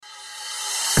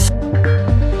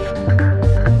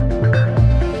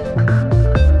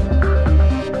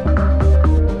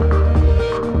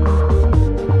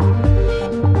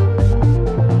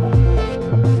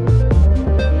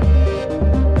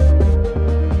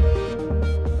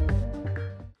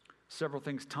several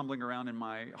things tumbling around in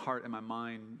my heart and my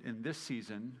mind in this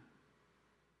season.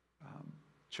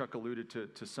 Chuck alluded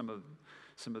to some of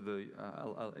the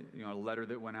a letter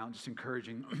that went out, just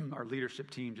encouraging our leadership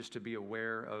team just to be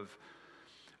aware of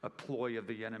a ploy of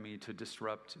the enemy to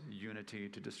disrupt unity,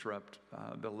 to disrupt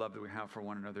the love that we have for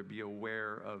one another. Be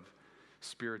aware of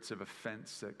spirits of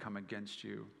offense that come against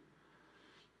you.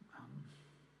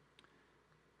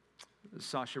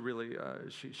 Sasha really,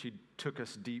 she took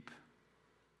us deep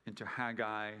into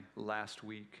Haggai last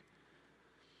week.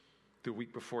 The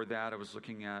week before that, I was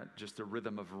looking at just the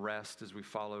rhythm of rest as we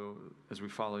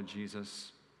follow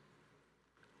Jesus.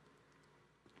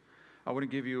 I want to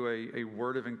give you a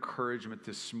word of encouragement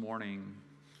this morning.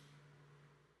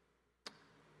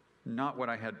 Not what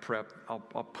I had prepped. I'll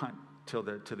punt to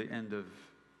the end of,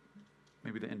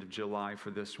 maybe the end of July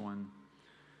for this one.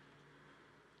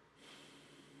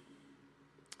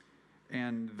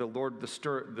 And the Lord, the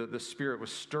Spirit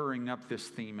was stirring up this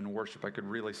theme in worship. I could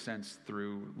really sense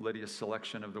through Lydia's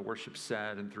selection of the worship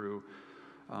set and through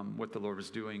what the Lord was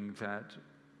doing that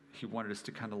He wanted us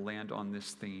to kind of land on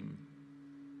this theme.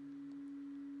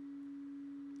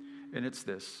 And it's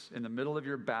this: in the middle of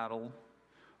your battle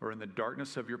or in the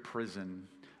darkness of your prison,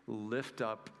 lift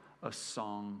up a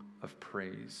song of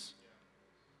praise.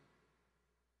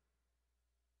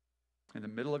 In the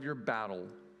middle of your battle,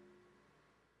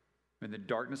 in the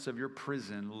darkness of your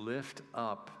prison, lift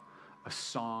up a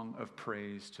song of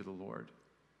praise to the Lord.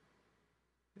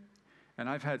 And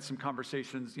I've had some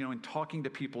conversations, in talking to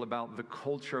people about the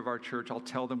culture of our church. I'll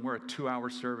tell them we're a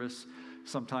 2-hour service.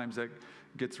 Sometimes that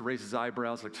raises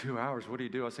eyebrows, like 2 hours, what do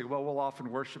you do? I say, well, we'll often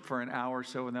worship for an hour or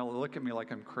so, and they'll look at me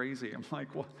like I'm crazy. I'm like,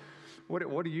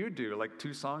 what do you do? Like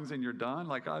 2 songs and you're done?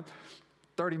 Like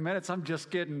 30 minutes, I'm just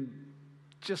getting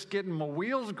my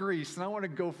wheels greased, and I want to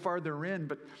go farther in.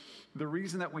 But the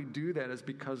reason that we do that is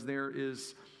because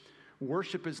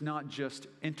worship is not just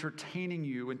entertaining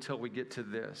you until we get to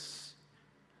this.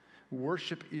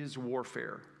 Worship is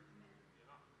warfare.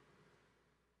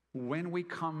 When we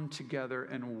come together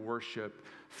and worship,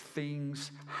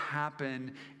 things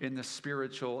happen in the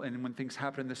spiritual, and when things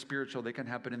happen in the spiritual, they can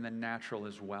happen in the natural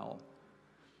as well.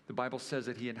 The Bible says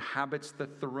that He inhabits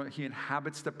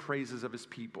the praises of His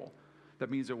people.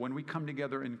 That means that when we come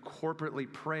together and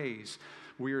corporately praise,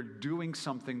 we are doing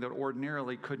something that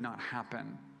ordinarily could not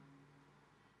happen.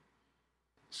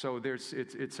 So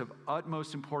it's of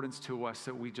utmost importance to us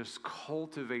that we just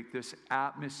cultivate this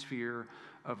atmosphere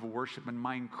of worship. And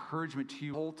my encouragement to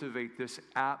you, cultivate this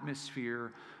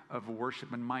atmosphere of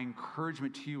worship. And my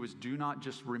encouragement to you is, do not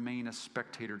just remain a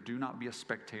spectator. Do not be a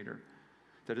spectator.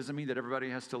 That doesn't mean that everybody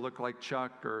has to look like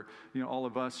Chuck or all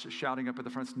of us shouting up at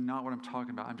the front. It's not what I'm talking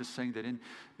about. I'm just saying that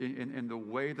in the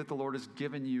way that the Lord has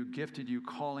given you, gifted you,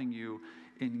 calling you,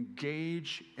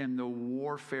 engage in the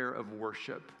warfare of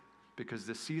worship. Because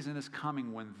the season is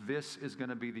coming when this is going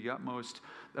to be the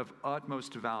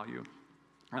utmost value.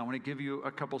 And I want to give you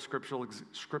a couple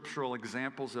scriptural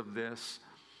examples of this.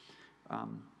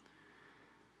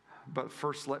 But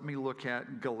first, let me look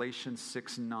at Galatians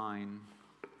 6:9.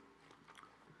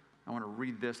 I want to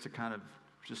read this to kind of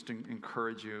just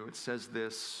encourage you. It says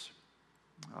this.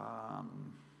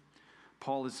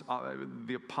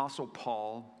 The Apostle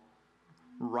Paul,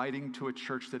 writing to a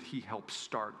church that he helped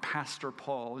start. Pastor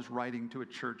Paul is writing to a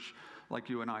church like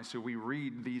you and I. So we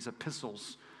read these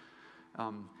epistles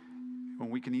when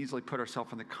we can easily put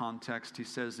ourselves in the context. He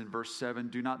says in verse 7,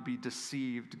 "Do not be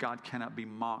deceived. God cannot be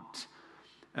mocked.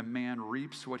 A man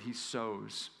reaps what he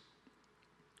sows.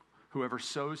 Whoever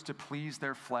sows to please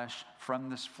their flesh, from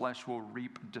this flesh will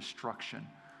reap destruction."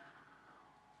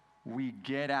 We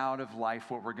get out of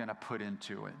life what we're going to put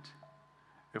into it.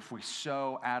 If we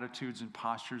sow attitudes and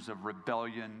postures of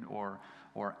rebellion or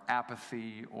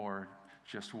apathy or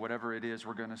just whatever it is,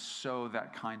 we're going to sow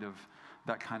that kind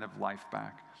of life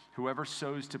back. Whoever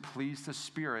sows to please the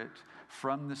Spirit,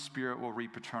 from the Spirit will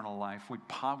reap eternal life. We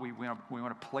want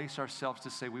to place ourselves to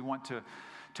say we want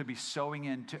to be sowing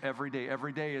into every day.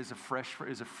 Every day is a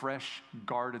fresh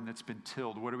garden that's been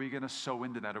tilled. What are we going to sow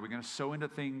into that? Are we going to sow into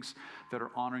things that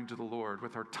are honoring to the Lord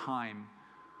with our time,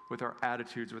 with our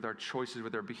attitudes, with our choices,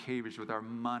 with our behaviors, with our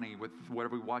money, with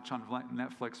whatever we watch on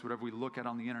Netflix, whatever we look at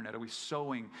on the internet? Are we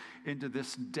sowing into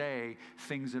this day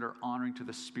things that are honoring to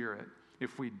the Spirit?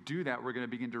 If we do that, we're going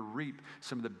to begin to reap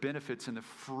some of the benefits, and the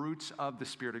fruits of the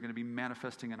Spirit are going to be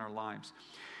manifesting in our lives.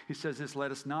 He says this: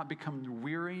 "Let us not become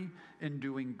weary in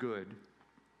doing good,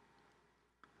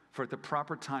 for at the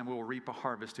proper time we will reap a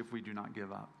harvest if we do not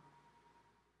give up."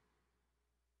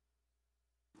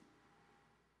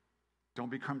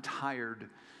 Don't become tired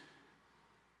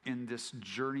in this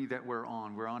journey that we're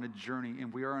on. We're on a journey,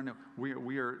 and we are and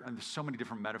there's so many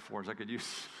different metaphors I could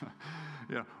use.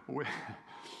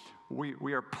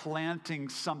 We are planting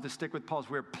something, stick with Paul's,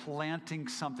 we're planting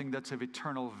something that's of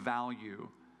eternal value.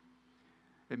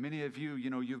 And many of you,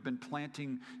 you've been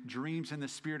planting dreams in the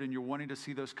Spirit, and you're wanting to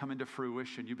see those come into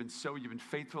fruition. You've been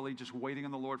faithfully just waiting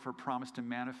on the Lord for a promise to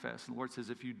manifest. And the Lord says,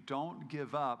 if you don't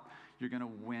give up, you're going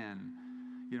to win.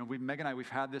 Meg and I, we've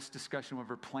had this discussion where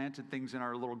we've planted things in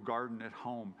our little garden at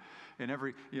home. And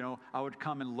I would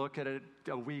come and look at it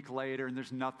a week later, and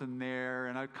there's nothing there.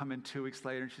 And I'd come in 2 weeks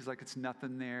later, and she's like, it's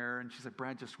nothing there. And she's like,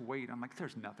 Brad, just wait. I'm like,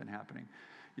 there's nothing happening.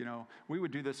 We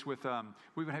would do this with,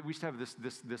 we used to have this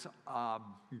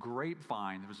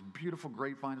grapevine. It was a beautiful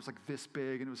grapevine. It was like this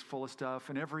big, and it was full of stuff.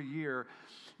 And every year,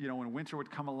 when winter would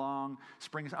come along,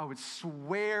 spring, I would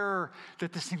swear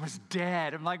that this thing was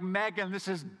dead. I'm like, Megan, this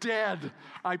is dead.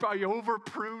 I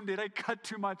over-pruned it. I cut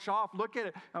too much off. Look at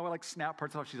it. I would snap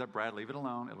parts off. She's like, Brad, leave it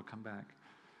alone. It'll come back.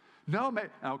 No,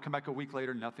 I'll come back a week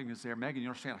later. Nothing is there. Megan, you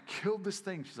understand? I killed this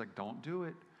thing. She's like, don't do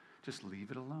it. Just leave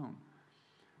it alone.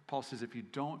 Paul says, if you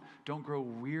don't grow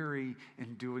weary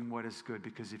in doing what is good,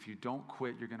 because if you don't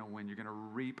quit, you're going to win. You're going to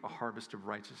reap a harvest of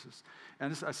righteousness.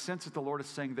 And it's a sense that the Lord is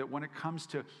saying that when it comes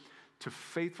to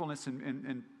faithfulness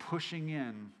and pushing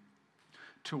in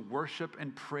to worship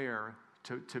and prayer,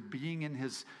 to being in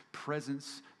his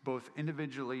presence, both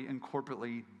individually and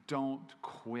corporately, don't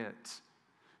quit.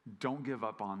 Don't give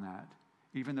up on that.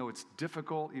 Even though it's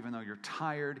difficult, even though you're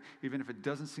tired, even if it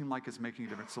doesn't seem like it's making a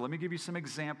difference. So let me give you some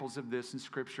examples of this in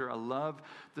Scripture. I love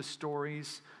the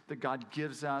stories that God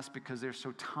gives us because they're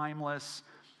so timeless.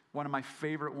 One of my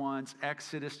favorite ones,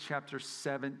 Exodus chapter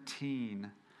 17.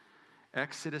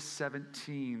 Exodus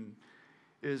 17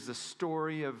 is the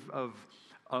story of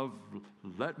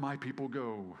let my people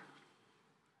go.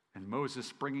 And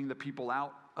Moses bringing the people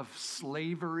out of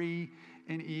slavery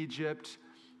in Egypt,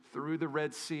 through the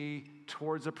Red Sea,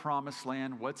 towards a promised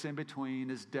land. What's in between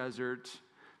is desert.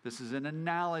 This is an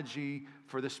analogy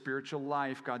for the spiritual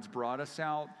life. God's brought us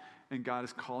out, and God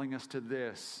is calling us to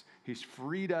this. He's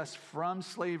freed us from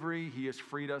slavery. He has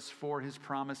freed us for his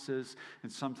promises.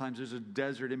 And sometimes there's a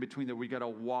desert in between that we got to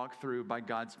walk through by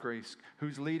God's grace.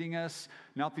 Who's leading us?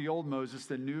 Not the old Moses,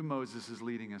 the new Moses is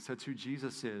leading us. That's who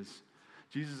Jesus is.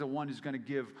 Jesus is the one who's going to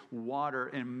give water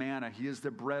and manna. He is the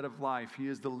bread of life. He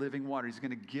is the living water. He's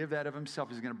going to give that of himself.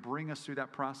 He's going to bring us through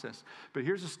that process. But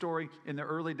here's a story in the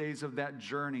early days of that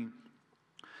journey.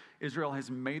 Israel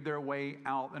has made their way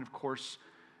out, and of course,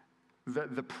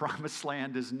 the promised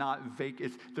land is not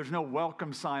vacant. There's no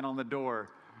welcome sign on the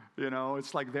door.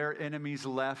 It's like they're enemies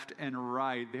left and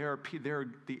right. They're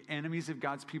the enemies of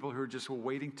God's people who are just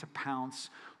waiting to pounce,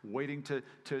 waiting to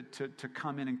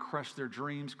come in and crush their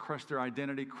dreams, crush their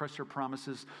identity, crush their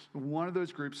promises. One of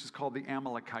those groups is called the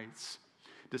Amalekites,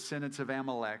 descendants of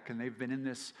Amalek, and they've been in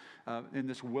this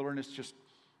wilderness just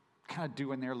kind of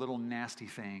doing their little nasty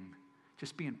thing,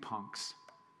 just being punks.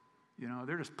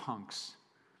 They're just punks.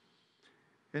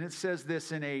 And it says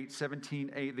this in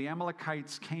 17:8, the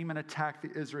Amalekites came and attacked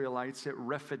the Israelites at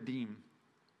Rephidim.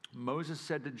 Moses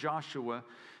said to Joshua,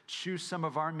 choose some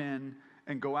of our men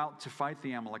and go out to fight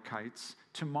the Amalekites.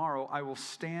 Tomorrow I will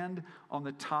stand on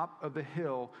the top of the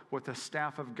hill with the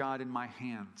staff of God in my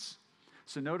hands.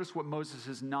 So notice what Moses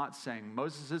is not saying.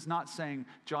 Moses is not saying,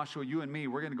 Joshua, you and me,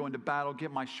 we're going to go into battle,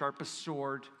 get my sharpest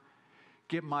sword,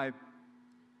 get my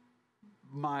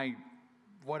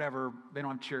whatever, they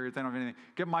don't have chariots, they don't have anything.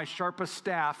 Get my sharpest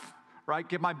staff, right?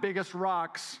 Get my biggest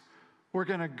rocks. We're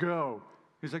going to go.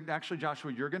 He's like, actually,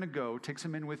 Joshua, you're going to go. Take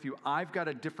some men with you. I've got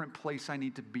a different place I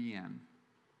need to be in.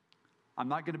 I'm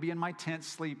not going to be in my tent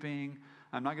sleeping.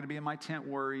 I'm not going to be in my tent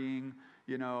worrying.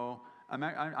 I'm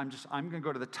going to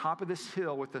go to the top of this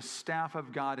hill with the staff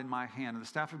of God in my hand. And the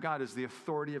staff of God is the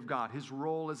authority of God. His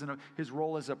role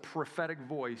as a prophetic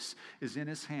voice is in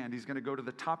his hand. He's going to go to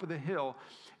the top of the hill,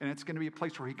 and it's going to be a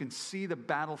place where he can see the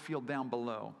battlefield down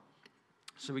below.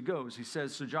 So he goes. He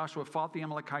says, so Joshua fought the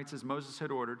Amalekites as Moses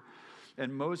had ordered,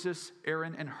 and Moses,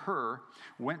 Aaron, and Hur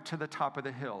went to the top of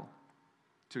the hill.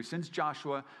 So he sends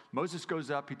Joshua. Moses goes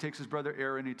up. He takes his brother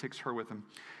Aaron. He takes Hur with him.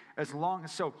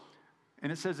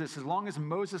 And it says this, as long as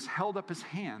Moses held up his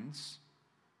hands,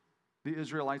 the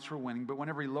Israelites were winning. But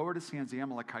whenever he lowered his hands, the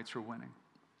Amalekites were winning.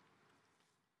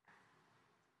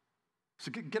 So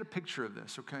get a picture of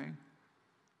this, okay?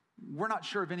 We're not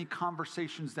sure of any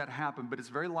conversations that happened, but it's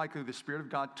very likely the Spirit of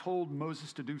God told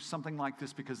Moses to do something like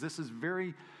this because this is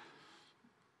very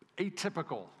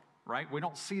atypical, right? We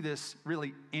don't see this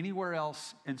really anywhere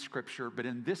else in Scripture, but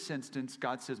in this instance,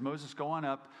 God says, Moses, go on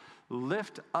up,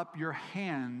 lift up your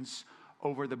hands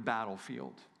over the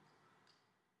battlefield.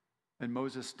 And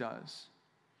Moses does.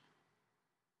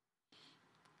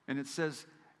 And it says,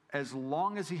 as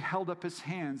long as he held up his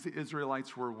hands, the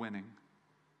Israelites were winning.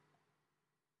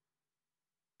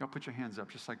 Now put your hands up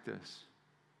just like this.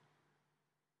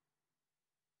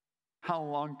 How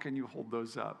long can you hold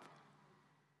those up?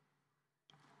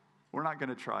 We're not going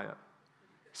to try it.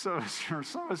 So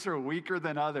some of us are weaker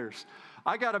than others.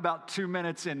 I got about 2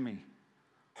 minutes in me.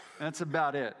 That's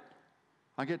about it.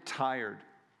 I get tired.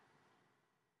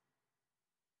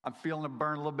 I'm feeling a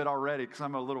burn a little bit already because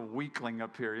I'm a little weakling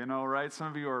up here, right? Some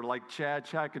of you are like Chad.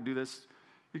 Chad could do this.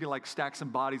 You could like stack some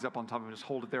bodies up on top of it and just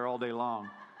hold it there all day long.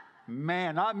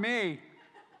 Man, not me.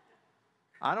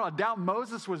 I doubt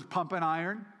Moses was pumping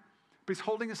iron, but he's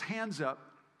holding his hands up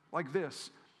like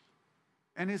this.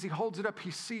 And as he holds it up,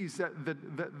 he sees that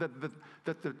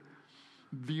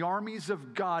the armies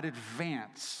of God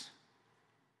advance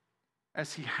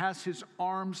as he has his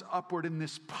arms upward in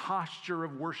this posture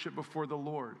of worship before the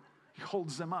Lord. He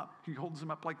holds them up. He holds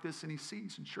them up like this, and he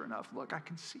sees. And sure enough, look, I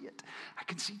can see it. I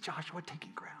can see Joshua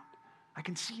taking ground. I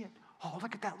can see it. Oh,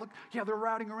 look at that. Look. Yeah, they're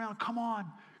routing around. Come on.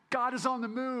 God is on the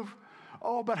move.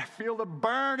 Oh, but I feel the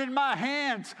burn in my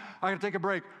hands. I got to take a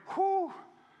break. Whew.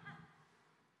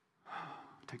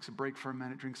 Takes a break for a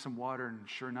minute, drinks some water, and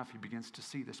sure enough, he begins to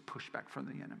see this pushback from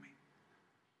the enemy.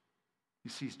 He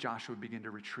sees Joshua begin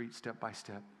to retreat step by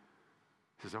step.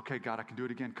 He says, okay, God, I can do it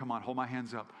again. Come on, hold my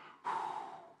hands up.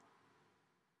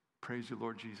 Praise you,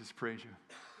 Lord Jesus, praise you.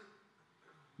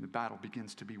 And the battle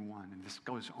begins to be won, and this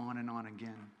goes on and on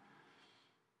again.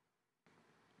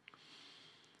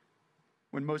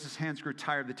 When Moses' hands grew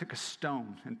tired, they took a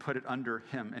stone and put it under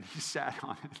him, and he sat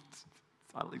on it.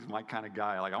 He's my kind of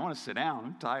guy. Like, I want to sit down.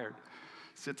 I'm tired.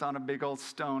 Sits on a big old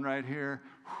stone right here,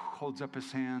 holds up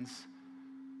his hands,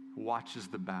 watches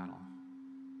the battle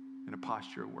in a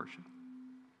posture of worship.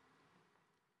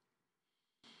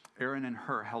 Aaron and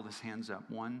Hur held his hands up,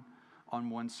 one on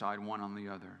one side, one on the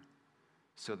other,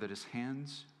 so that his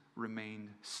hands remained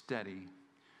steady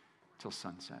till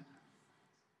sunset.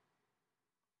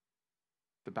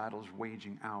 The battle is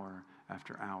waging hour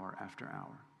after hour after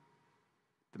hour.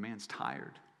 The man's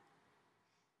tired,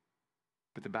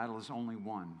 but the battle is only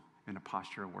won in a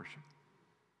posture of worship.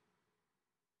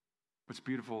 What's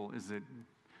beautiful is that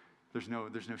there's no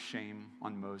shame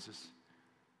on Moses.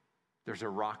 There's a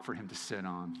rock for him to sit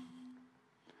on.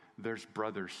 There's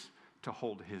brothers to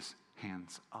hold his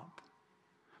hands up.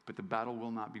 But the battle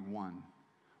will not be won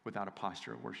without a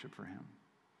posture of worship for him.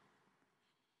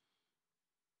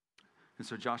 And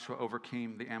so Joshua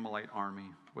overcame the Amalekite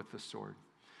army with the sword.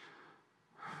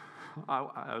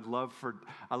 I'd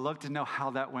love to know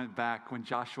how that went back when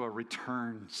Joshua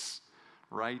returns,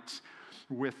 right?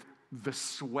 With the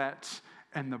sweat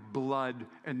and the blood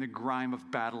and the grime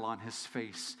of battle on his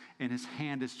face, and his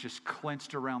hand is just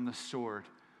clenched around the sword,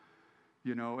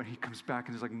 and he comes back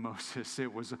and he's like, Moses,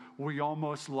 we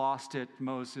almost lost it,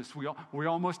 Moses.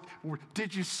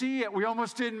 Did you see it? We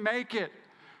almost didn't make it.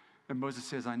 And Moses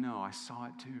says, I know, I saw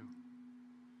it too.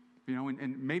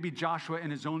 And maybe Joshua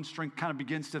in his own strength kind of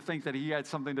begins to think that he had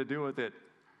something to do with it.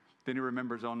 Then he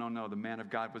remembers, oh, no, the man of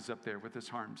God was up there with his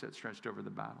arms outstretched over the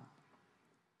battle.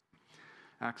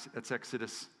 That's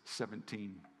Exodus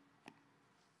 17.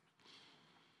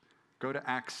 Go to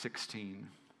Acts 16.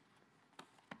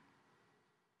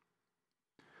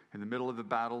 In the middle of the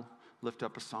battle, lift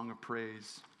up a song of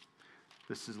praise.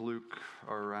 This is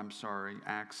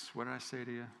Acts, what did I say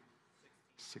to you?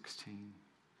 16.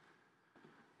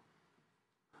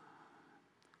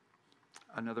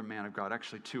 Another man of God,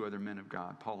 actually two other men of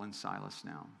God, Paul and Silas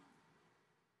now.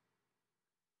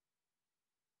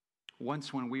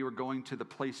 Once when we were going to the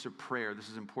place of prayer, this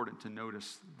is important to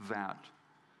notice that.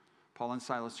 Paul and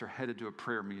Silas are headed to a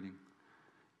prayer meeting.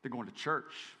 They're going to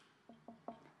church.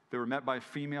 They were met by a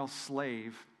female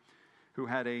slave who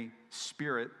had a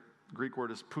spirit, Greek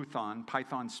word is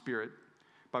python spirit,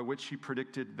 by which she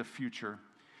predicted the future.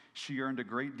 She earned a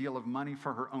great deal of money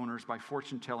for her owners by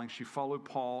fortune-telling. She followed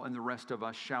Paul and the rest of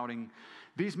us, shouting,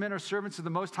 "These men are servants of the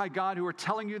Most High God who are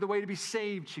telling you the way to be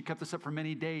saved." She kept this up for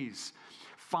many days.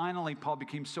 Finally, Paul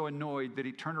became so annoyed that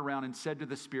he turned around and said to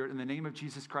the spirit, "In the name of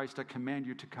Jesus Christ, I command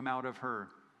you to come out of her."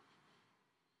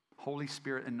 Holy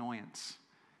Spirit annoyance.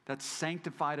 That's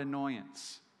sanctified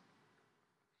annoyance.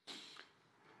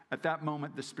 At that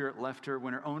moment, the spirit left her.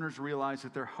 When her owners realized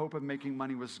that their hope of making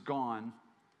money was gone,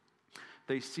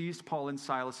 they seized Paul and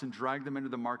Silas and dragged them into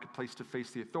the marketplace to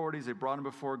face the authorities. They brought them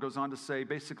before. It goes on to say,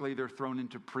 basically, they're thrown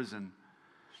into prison.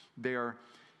 They are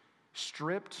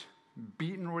stripped,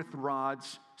 beaten with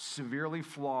rods, severely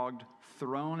flogged,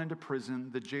 thrown into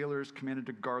prison. The jailer is commanded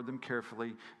to guard them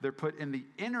carefully. They're put in the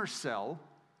inner cell,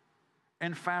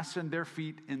 and fastened their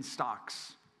feet in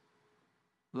stocks.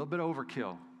 A little bit of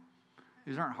overkill.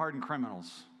 These aren't hardened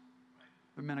criminals.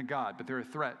 They're men of God, but they're a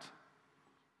threat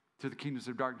to the kingdoms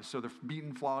of darkness. So they're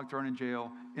beaten, flogged, thrown in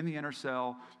jail, in the inner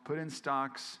cell, put in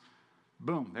stocks.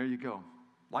 Boom, there you go.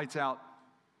 Lights out.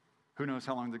 Who knows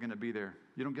how long they're going to be there?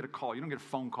 You don't get a call. You don't get a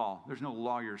phone call. There's no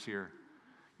lawyers here.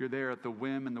 You're there at the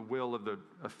whim and the will of the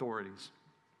authorities.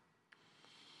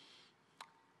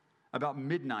 About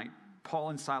midnight, Paul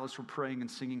and Silas were praying and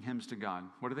singing hymns to God.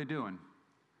 What are they doing?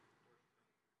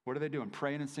 What are they doing?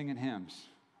 Praying and singing hymns.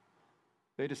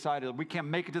 They decided, we can't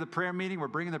make it to the prayer meeting. We're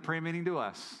bringing the prayer meeting to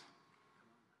us.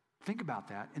 Think about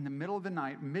that. In the middle of the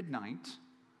night, midnight,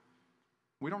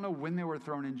 we don't know when they were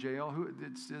thrown in jail.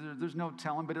 There's no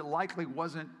telling, but it likely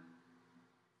wasn't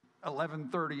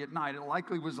 11:30 at night. It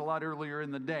likely was a lot earlier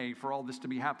in the day for all this to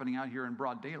be happening out here in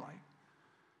broad daylight.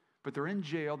 But they're in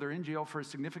jail. They're in jail for a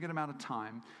significant amount of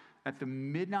time. At the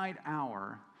midnight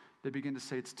hour, they begin to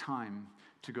say it's time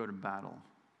to go to battle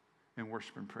and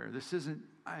worship and prayer. This isn't,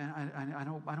 I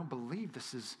don't believe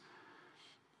this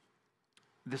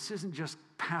isn't just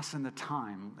passing the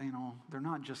time. You know, they're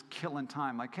not just killing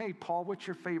time. Like, hey, Paul, what's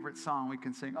your favorite song we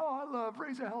can sing? Oh, I love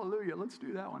Raise a Hallelujah. Let's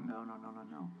do that one.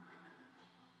 No.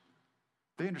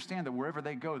 They understand that wherever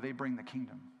they go, they bring the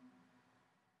kingdom.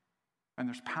 And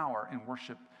there's power in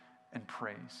worship and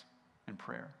praise and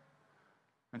prayer.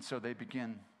 And so they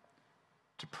begin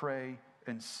to pray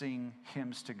and sing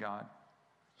hymns to God.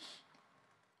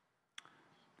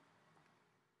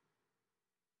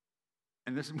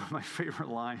 And this is one of my favorite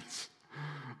lines.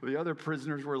 The other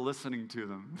prisoners were listening to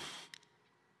them.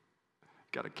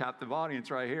 Got a captive audience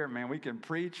right here, man. We can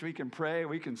preach, we can pray,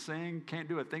 we can sing, can't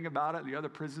do a thing about it. The other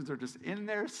prisoners are just in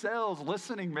their cells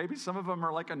listening. Maybe some of them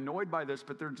are like annoyed by this,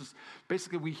 but they're just,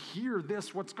 basically we hear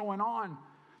this, what's going on.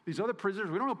 These other prisoners,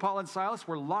 we don't know Paul and Silas,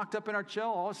 we're locked up in our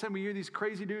cell. All of a sudden we hear these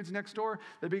crazy dudes next door.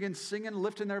 They begin singing,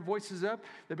 lifting their voices up.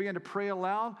 They begin to pray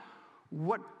aloud.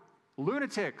 What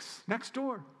lunatics next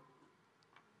door.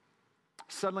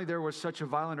 Suddenly there was such a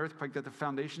violent earthquake that the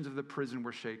foundations of the prison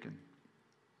were shaken.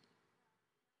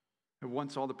 At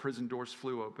once all the prison doors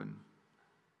flew open.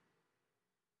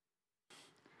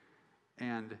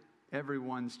 And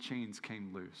everyone's chains came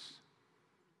loose.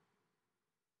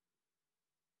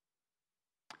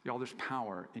 Y'all, there's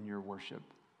power in your worship.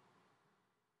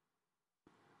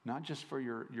 Not just for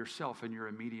yourself and your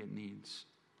immediate needs.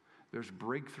 There's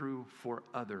breakthrough for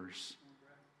others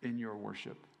in your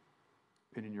worship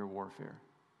and in your warfare.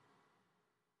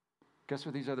 Guess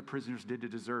what these other prisoners did to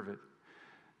deserve it?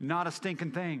 Not a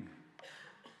stinking thing.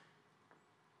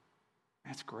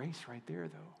 That's grace right there,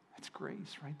 though. That's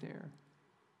grace right there.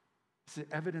 It's the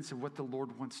evidence of what the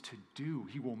Lord wants to do.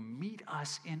 He will meet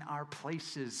us in our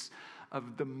places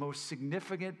of the most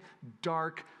significant,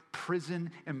 dark prison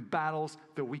and battles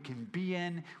that we can be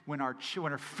in, when our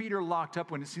feet are locked up,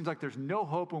 when it seems like there's no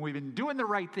hope, when we've been doing the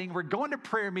right thing, we're going to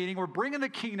prayer meeting, we're bringing the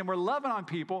kingdom, we're loving on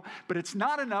people, but it's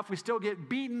not enough. We still get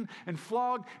beaten and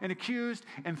flogged and accused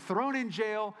and thrown in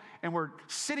jail, and we're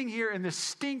sitting here in this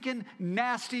stinking,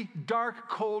 nasty, dark,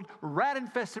 cold,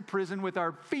 rat-infested prison with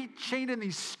our feet chained in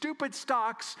these stupid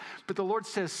stocks, but the Lord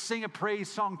says, sing a praise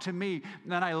song to me,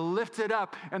 and then I lift it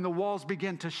up, and the walls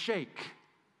begin to shake.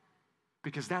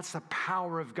 Because that's the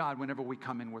power of God whenever we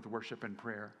come in with worship and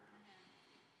prayer.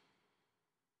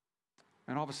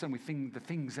 And all of a sudden we think the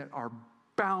things that are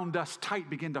bound us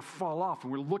tight begin to fall off.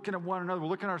 And we're looking at one another, we're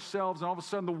looking at ourselves, and all of a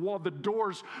sudden the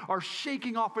doors are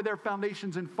shaking off of their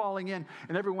foundations and falling in,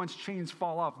 and everyone's chains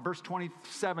fall off. Verse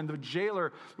 27, the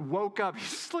jailer woke up.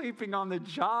 He's sleeping on the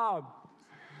job.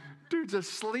 Dude's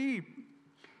asleep.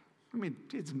 I mean,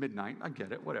 it's midnight. I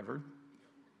get it, whatever.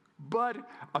 But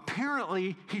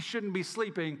apparently, he shouldn't be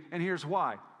sleeping, and here's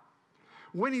why.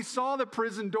 When he saw the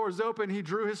prison doors open, he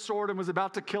drew his sword and was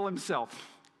about to kill himself.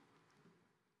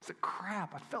 He said,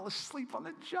 crap, I fell asleep on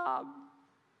the job.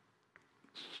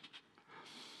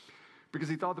 Because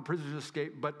he thought the prisoners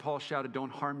escaped, but Paul shouted,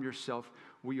 don't harm yourself.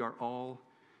 We are all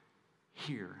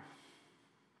here.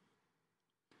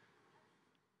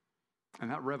 And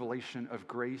that revelation of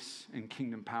grace and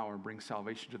kingdom power brings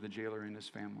salvation to the jailer and his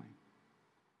family.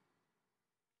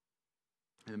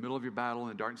 In the middle of your battle, in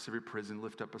the darkness of your prison,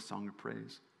 lift up a song of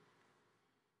praise.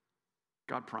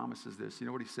 God promises this. You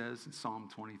know what he says in Psalm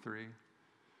 23?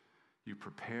 You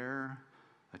prepare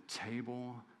a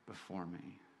table before me,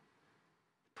 in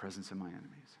the presence of my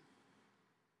enemies.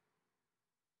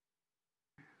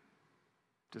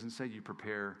 It doesn't say you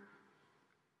prepare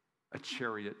a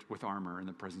chariot with armor in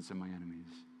the presence of my enemies.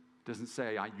 It doesn't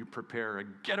say you prepare a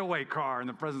getaway car in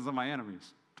the presence of my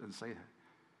enemies. It doesn't say that.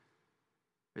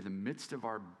 In the midst of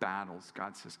our battles,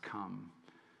 God says, come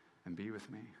and be with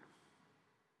me.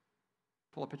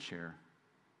 Pull up a chair.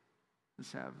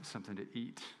 Let's have something to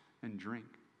eat and drink,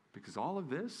 because all of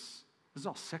this is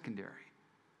all secondary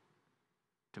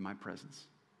to my presence.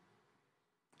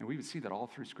 And we would see that all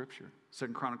through Scripture. 2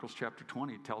 Chronicles chapter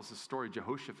 20 tells the story of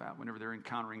Jehoshaphat. Whenever they're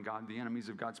encountering God, the enemies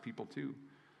of God's people too.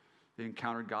 They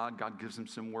encounter God. God gives them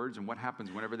some words. And what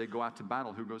happens whenever they go out to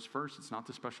battle? Who goes first? It's not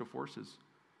the special forces.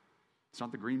 It's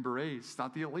not the Green Berets. It's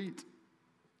not the elite.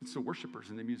 It's the worshipers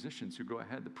and the musicians who go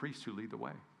ahead, the priests who lead the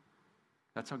way.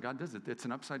 That's how God does it. It's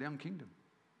an upside-down kingdom.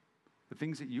 The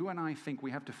things that you and I think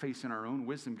we have to face in our own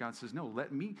wisdom, God says, no,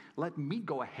 let me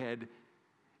go ahead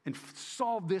and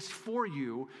solve this for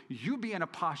you. You be in a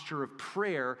posture of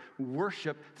prayer,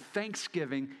 worship,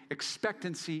 thanksgiving,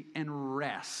 expectancy, and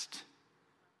rest.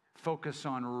 Focus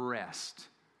on rest.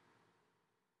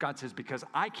 God says, because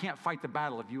I can't fight the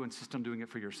battle if you insist on doing it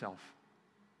for yourself.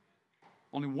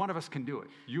 Only one of us can do it,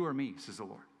 you or me, says the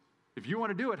Lord. If you want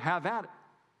to do it, have at it.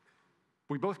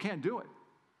 We both can't do it.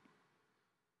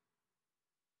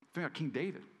 Think about King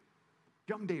David.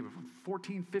 Young David,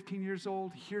 14, 15 years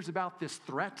old, he hears about this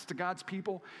threat to God's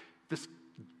people, this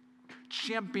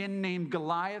champion named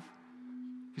Goliath.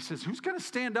 He says, who's going to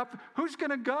stand up? Who's going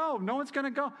to go? No one's going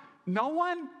to go. No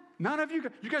one? None of you?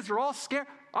 You guys are all scared?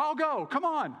 I'll go. Come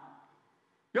on.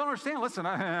 You don't understand? Listen,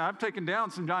 I've taken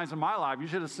down some giants in my life. You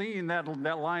should have seen that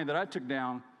lion that I took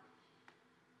down.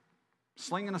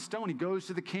 Slinging a stone, he goes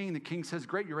to the king. The king says,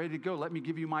 great, you're ready to go. Let me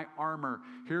give you my armor.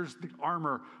 Here's the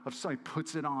armor of Saul. He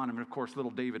puts it on him. And of course,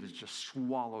 little David is just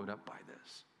swallowed up by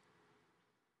this.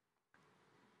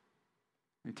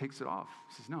 And he takes it off.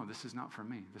 He says, no, this is not for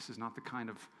me. This is not the kind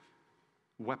of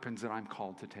weapons that I'm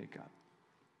called to take up.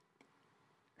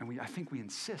 And I think we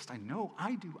insist. I know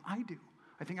I do.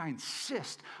 I think I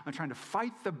insist on trying to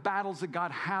fight the battles that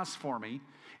God has for me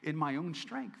in my own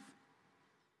strength.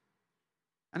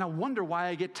 And I wonder why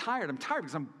I get tired. I'm tired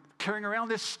because I'm carrying around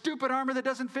this stupid armor that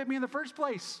doesn't fit me in the first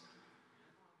place.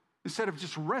 Instead of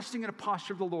just resting in a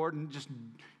posture of the Lord and just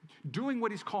doing what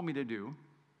He's called me to do,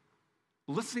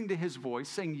 listening to His voice,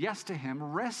 saying yes to Him,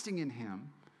 resting in Him,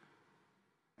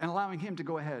 and allowing Him to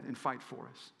go ahead and fight for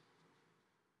us.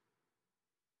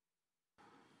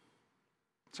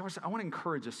 So I want to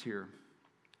encourage us here.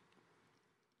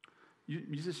 You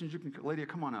musicians, Lydia,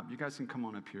 come on up. You guys can come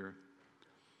on up here.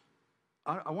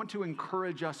 I want to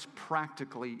encourage us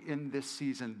practically in this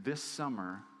season, this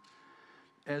summer,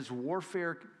 as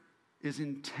warfare is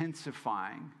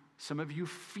intensifying. Some of you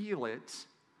feel it.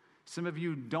 Some of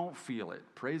you don't feel it.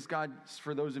 Praise God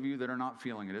for those of you that are not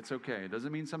feeling it. It's okay. It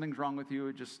doesn't mean something's wrong with you.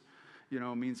 It just,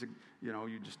 means,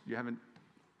 you haven't,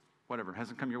 whatever,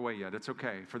 hasn't come your way yet. It's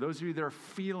okay. For those of you that are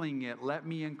feeling it, let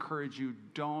me encourage you,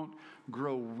 don't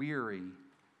grow weary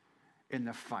in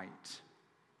the fight.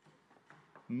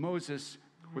 Moses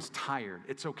was tired.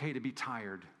 It's okay to be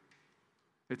tired.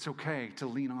 It's okay to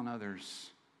lean on others.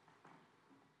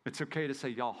 It's okay to say,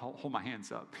 y'all, hold my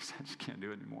hands up because I just can't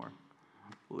do it anymore.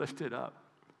 Lift it up.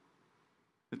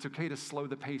 It's okay to slow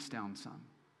the pace down some.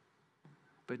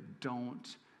 But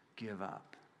don't give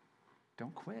up.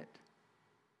 Don't quit.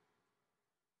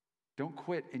 Don't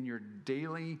quit in your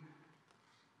daily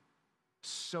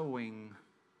sowing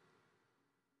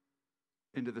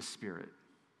into the Spirit.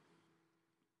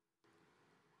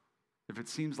 If it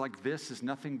seems like this is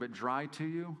nothing but dry to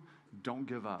you, don't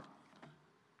give up.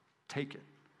 Take it.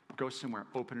 Go somewhere,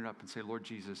 open it up and say, Lord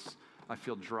Jesus, I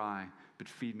feel dry, but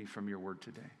feed me from your word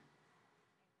today.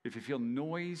 If you feel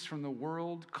noise from the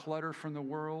world, clutter from the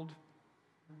world,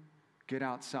 get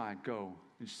outside, go,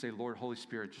 and just say, Lord, Holy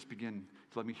Spirit, just begin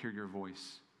to let me hear your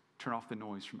voice. Turn off the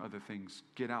noise from other things.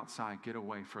 Get outside, get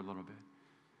away for a little bit.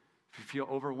 If you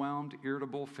feel overwhelmed,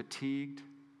 irritable, fatigued,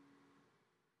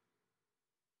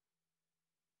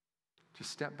 just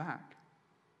step back.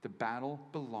 The battle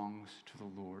belongs to the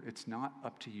Lord. It's not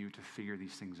up to you to figure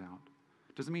these things out.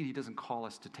 Doesn't mean He doesn't call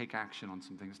us to take action on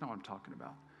some things. That's not what I'm talking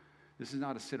about. This is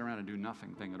not a sit around and do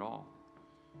nothing thing at all.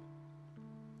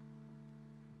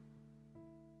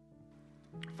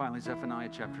 Finally, Zephaniah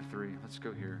chapter 3. Let's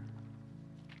go here.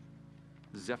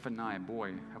 Zephaniah.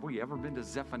 Boy, have we ever been to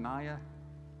Zephaniah?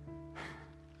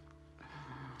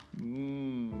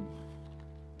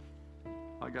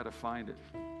 I got to find it.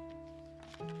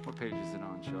 What page is it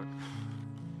on, Chuck?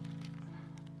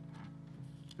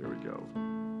 There we go.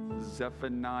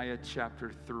 Zephaniah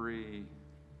chapter 3.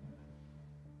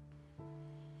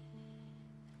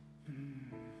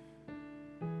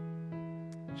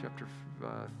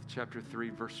 Chapter 3,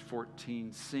 verse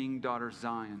 14. Sing, daughter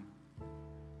Zion.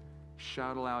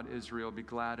 Shout aloud, Israel. Be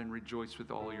glad and rejoice with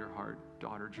all your heart,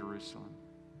 daughter Jerusalem.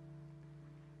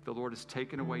 The Lord has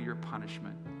taken away your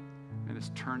punishment and has has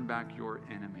turned back your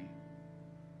enemy.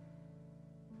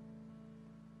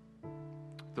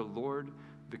 The Lord,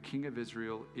 the King of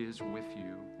Israel, is with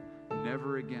you.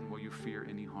 Never again will you fear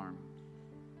any harm.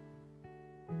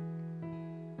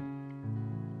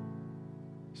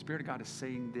 Spirit of God is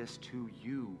saying this to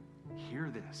you.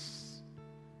 Hear this.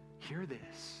 Hear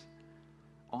this.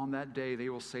 On that day, they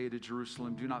will say to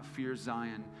Jerusalem, do not fear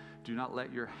Zion. Do not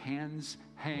let your hands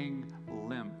hang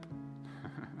limp.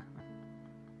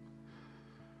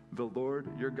 The Lord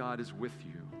your God is with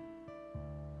you,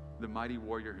 the mighty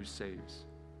warrior who saves.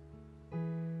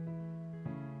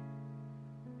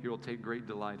 He will take great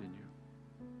delight in you.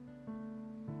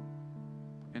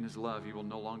 In his love, he will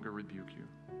no longer rebuke you,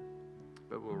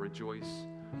 but will rejoice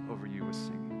over you with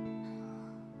singing.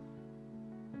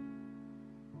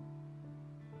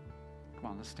 Come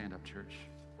on, let's stand up, church.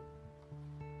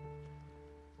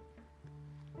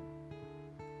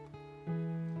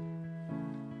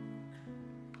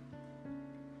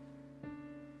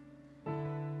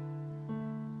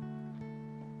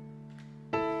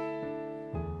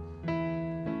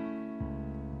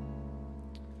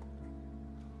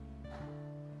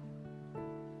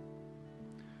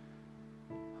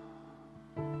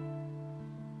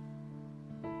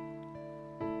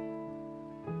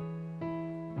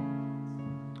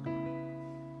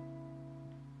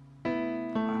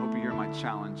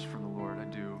 Challenge from the Lord. I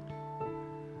do.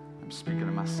 I'm speaking to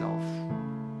myself.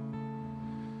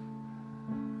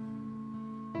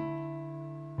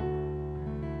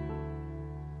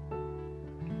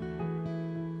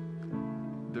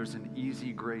 There's an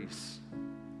easy grace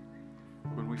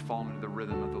when we fall into the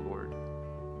rhythm of the Lord.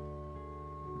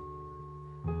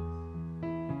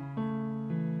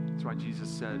 That's why Jesus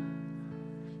said,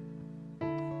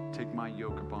 take my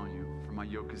yoke upon you, for my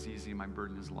yoke is easy and my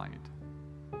burden is light.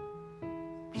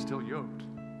 We're still yoked.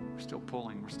 We're still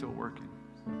pulling. We're still working.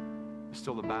 There's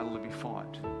still the battle to be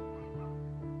fought.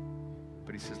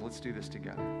 But he says, let's do this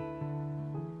together.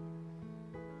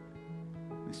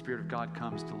 The Spirit of God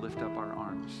comes to lift up our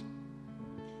arms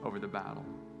over the battle.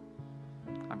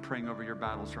 I'm praying over your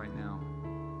battles right now.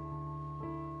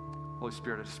 Holy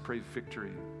Spirit, I just pray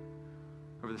victory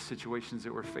over the situations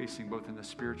that we're facing, both in the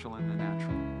spiritual and the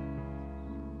natural.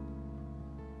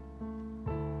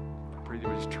 I pray that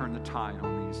you would just turn the tide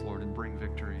on these, Lord, and bring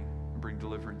victory and bring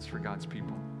deliverance for God's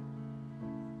people.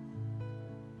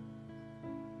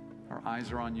 Our eyes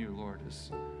are on you, Lord,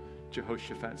 as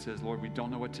Jehoshaphat says, Lord, we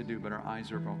don't know what to do, but our eyes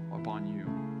are upon you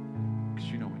because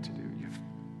you know what to do. You have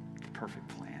the perfect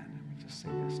plan, and we just say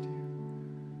yes to you.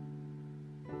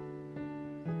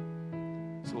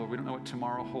 So, Lord, we don't know what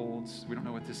tomorrow holds. We don't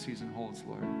know what this season holds,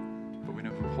 Lord, but we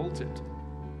know who holds it.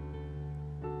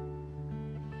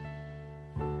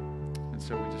 And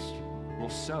so we'll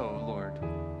sow, Lord,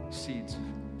 seeds of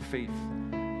faith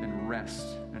and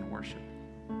rest and worship.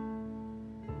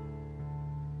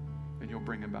 And you'll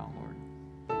bring about, Lord,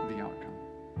 the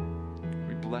outcome.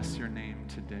 We bless your name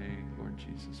today, Lord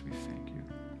Jesus. We thank you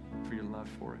for your love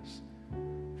for us.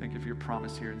 Thank you for your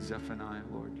promise here in Zephaniah,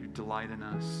 Lord. You delight in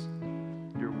us.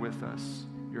 You're with us.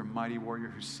 You're a mighty warrior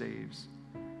who saves.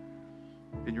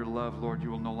 In your love, Lord, you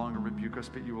will no longer rebuke us,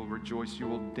 but you will rejoice. You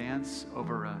will dance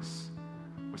over us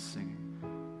with singing.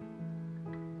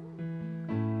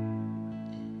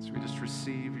 So we just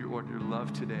receive your, Lord, your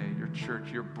love today, your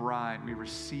church, your bride. We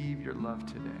receive your love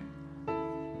today.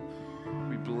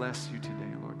 We bless you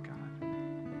today, Lord God.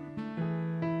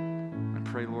 I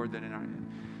pray, Lord, that in our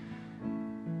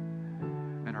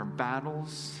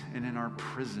battles and in our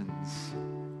prisons,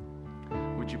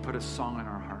 would you put a song in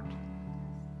our heart?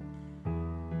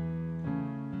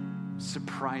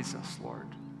 Surprise us, Lord.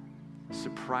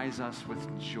 Surprise us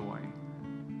with joy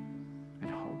and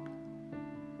hope.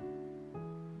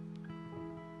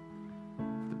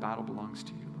 The battle belongs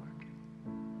to you, Lord.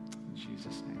 In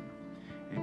Jesus' name.